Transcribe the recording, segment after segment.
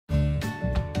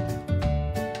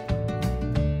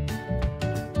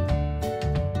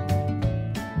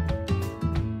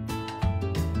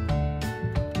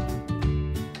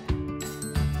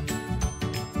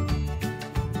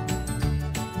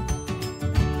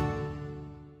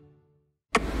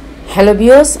Hello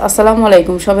viewers, আসসালামু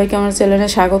আলাইকুম। সবাইকে আমার চ্যানেলে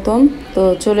স্বাগতম। তো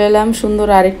চলে এলাম সুন্দর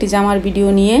আরেকটি জামার ভিডিও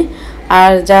নিয়ে।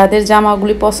 আর যাদের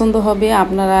জামাগুলি পছন্দ হবে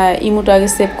আপনারা ইমোটা আগে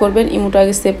সেভ করবেন। ইমোটা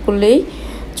আগে সেভ করলেই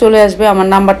চলে আসবে, আমার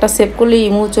নাম্বারটা সেভ করলেই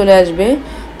ইমো চলে আসবে।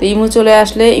 তো ইমো চলে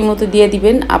আসলে ইমোতে দিয়ে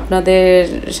দিবেন, আপনাদের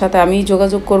সাথে আমি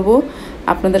যোগাযোগ করব।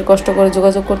 আপনাদের কষ্ট করে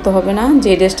যোগাযোগ করতে হবে না,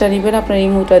 যে ড্রেসটা নেবেন আপনার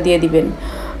ইমোটা দিয়ে দিবেন।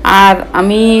 আর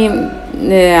আমি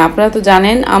আপনারা তো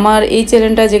জানেন আমার এই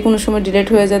চ্যানেলটা যে কোনো সময় ডিলিট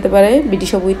হয়ে যেতে পারে, বিডি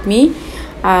শপ উইথ মি।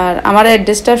 আর আমার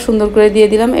অ্যাড্রেসটা সুন্দর করে দিয়ে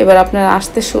দিলাম, এবার আপনারা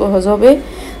আসতে সহজ হবে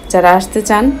যারা আসতে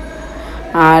চান।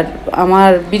 আর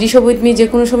আমার বিডি শপ উইথ মি যে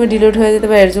কোনো সময় ডিলিট হয়ে যেতে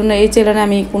পারে, এর জন্য এই চ্যানেলে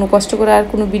আমি কোনো কষ্ট করে আর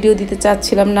কোনো ভিডিও দিতে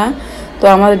চাচ্ছিলাম না। তো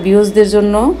আমার ভিউয়ার্সদের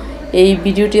জন্য এই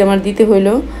ভিডিওটি আমার দিতে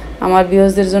হইলো। আমার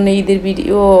ভিউয়ার্সদের জন্য ঈদের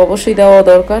ভিডিও অবশ্যই দেওয়া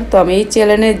দরকার। তো আমি এই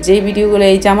চ্যানেলের যে ভিডিওগুলো,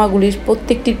 এই জামাগুলির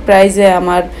প্রত্যেকটির প্রাইজে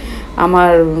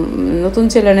আমার নতুন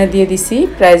চ্যানেলে দিয়ে দিছি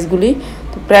প্রাইসগুলি।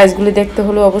 তো প্রাইসগুলি দেখতে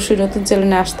হলে অবশ্যই নতুন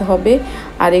চ্যানেলে আসতে হবে।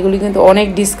 আর এগুলি কিন্তু অনেক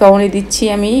ডিসকাউন্টে দিচ্ছি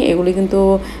আমি। এগুলি কিন্তু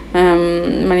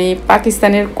মানে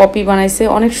পাকিস্তানের কপি বানাইছে,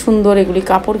 অনেক সুন্দর এগুলি।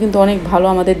 কাপড় কিন্তু অনেক ভালো,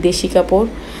 আমাদের দেশি কাপড়।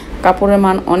 কাপড়ের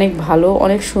মান অনেক ভালো,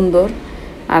 অনেক সুন্দর।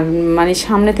 আর মানে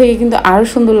সামনে থেকে কিন্তু আরও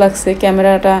সুন্দর লাগছে,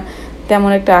 ক্যামেরাটা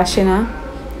তেমন একটা আসে না,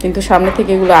 কিন্তু সামনে থেকে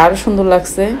এগুলো আরও সুন্দর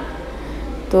লাগছে।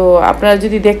 তো আপনারা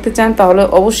যদি দেখতে চান তাহলে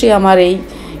অবশ্যই আমার এই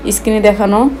স্ক্রিনে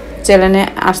দেখানো চ্যানেলে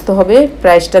আসতে হবে।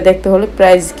 প্রাইসটা দেখতে হলে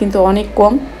প্রাইস কিন্তু অনেক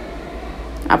কম,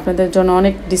 আপনাদের জন্য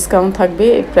অনেক ডিসকাউন্ট থাকবে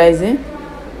এই প্রাইসে।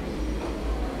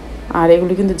 আর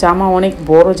এগুলি কিন্তু জামা অনেক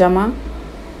বড় জামা,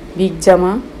 বিগ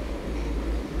জামা।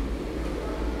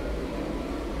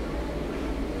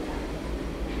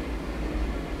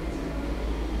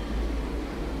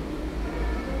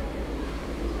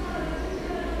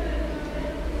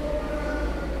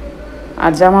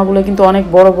 আর জামাগুলো কিন্তু অনেক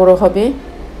বড় বড় হবে,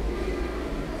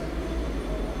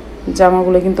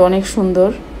 জামাগুলো কিন্তু অনেক সুন্দর,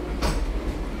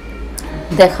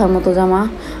 দেখার মতো জামা।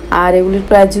 আর এগুলির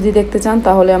প্রাইস যদি দেখতে চান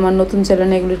তাহলে আমার নতুন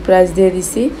চ্যানেলে এগুলির প্রাইস দিয়ে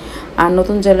দিছি। আর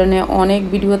নতুন চ্যানেলে অনেক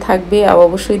ভিডিও থাকবে, আর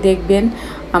অবশ্যই দেখবেন।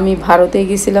 আমি ভারতে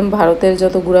গেছিলাম, ভারতের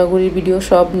যত ঘোরাঘুরির ভিডিও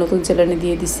সব নতুন চ্যানেলে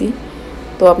দিয়ে দিছি।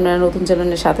 তো আপনারা নতুন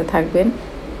চ্যানেলের সাথে থাকবেন।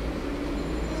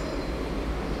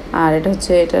 আর এটা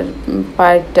হচ্ছে এটার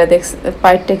পাইটটা,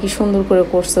 পাইটটা কি সুন্দর করে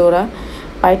করছে ওরা,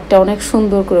 পাইটটা অনেক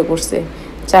সুন্দর করে করছে,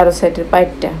 চারো সাইডের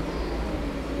পাইটটা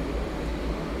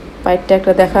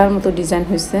একটা দেখার মতো ডিজাইন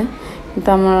হয়েছে। কিন্তু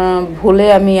আমার ভুলে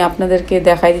আমি আপনাদেরকে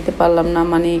দেখাই দিতে পারলাম না,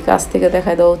 মানে কাছ থেকে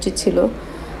দেখাই দেওয়া উচিত ছিল,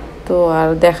 তো আর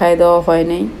দেখাই দেওয়া হয়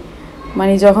নাই।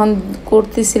 মানে যখন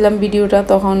করতেছিলাম ভিডিওটা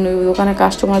তখন ওখানে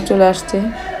কাস্টমার চলে আসছে,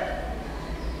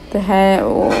 তো হ্যাঁ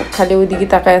ও খালি ওইদিকে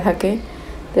তাকায় থাকে,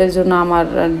 তো এর জন্য আমার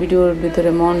ভিডিওর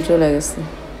ভিতরে মন চলে গেছে।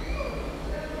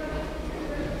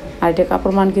 আর এটা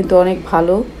কাপড় মান কিন্তু অনেক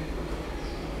ভালো।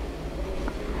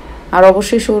 আর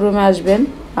অবশ্যই শোরুমে আসবেন,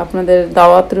 আপনাদের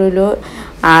দাওয়াত রইল।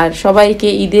 আর সবাইকে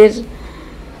ঈদের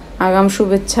আগাম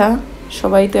শুভেচ্ছা।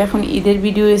 সবাই তো এখন ঈদের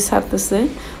ভিডিওই ছাড়তেছে,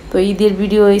 তো ঈদের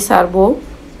ভিডিওই ছাড়বো।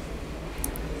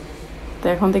 তো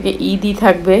এখন থেকে ঈদই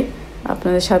থাকবে,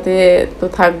 আপনাদের সাথে তো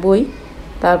থাকবই।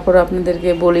 তারপর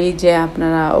আপনাদেরকে বলি যে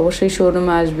আপনারা অবশ্যই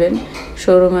শোরুমে আসবেন।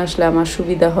 শোরুমে আসলে আমার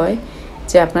সুবিধা হয়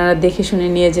যে আপনারা দেখে শুনে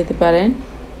নিয়ে যেতে পারেন।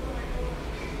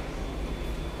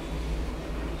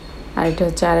 আর এটা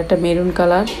হচ্ছে আর একটা মেরুন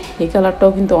কালার, এই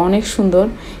কালারটাও কিন্তু অনেক সুন্দর,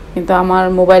 কিন্তু আমার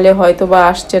মোবাইলে হয়তো বা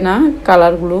আসছে না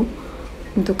কালারগুলো,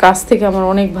 কিন্তু কাছ থেকে আমার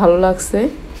অনেক ভালো লাগছে।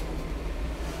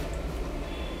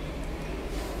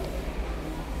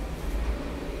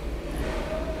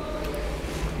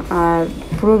 আর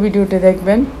পুরো ভিডিওটা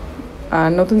দেখবেন। আর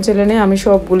নতুন চ্যানেলে আমি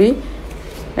সবগুলি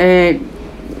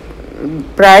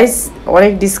প্রাইস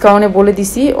অনেক ডিসকাউন্টে বলে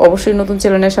দিছি, অবশ্যই নতুন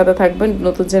চ্যানেলের সাথে থাকবেন।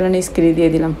 নতুন চ্যানেলে স্ক্রিনে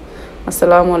দিয়ে দিলাম।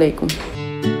 আসসালামু আলাইকুম।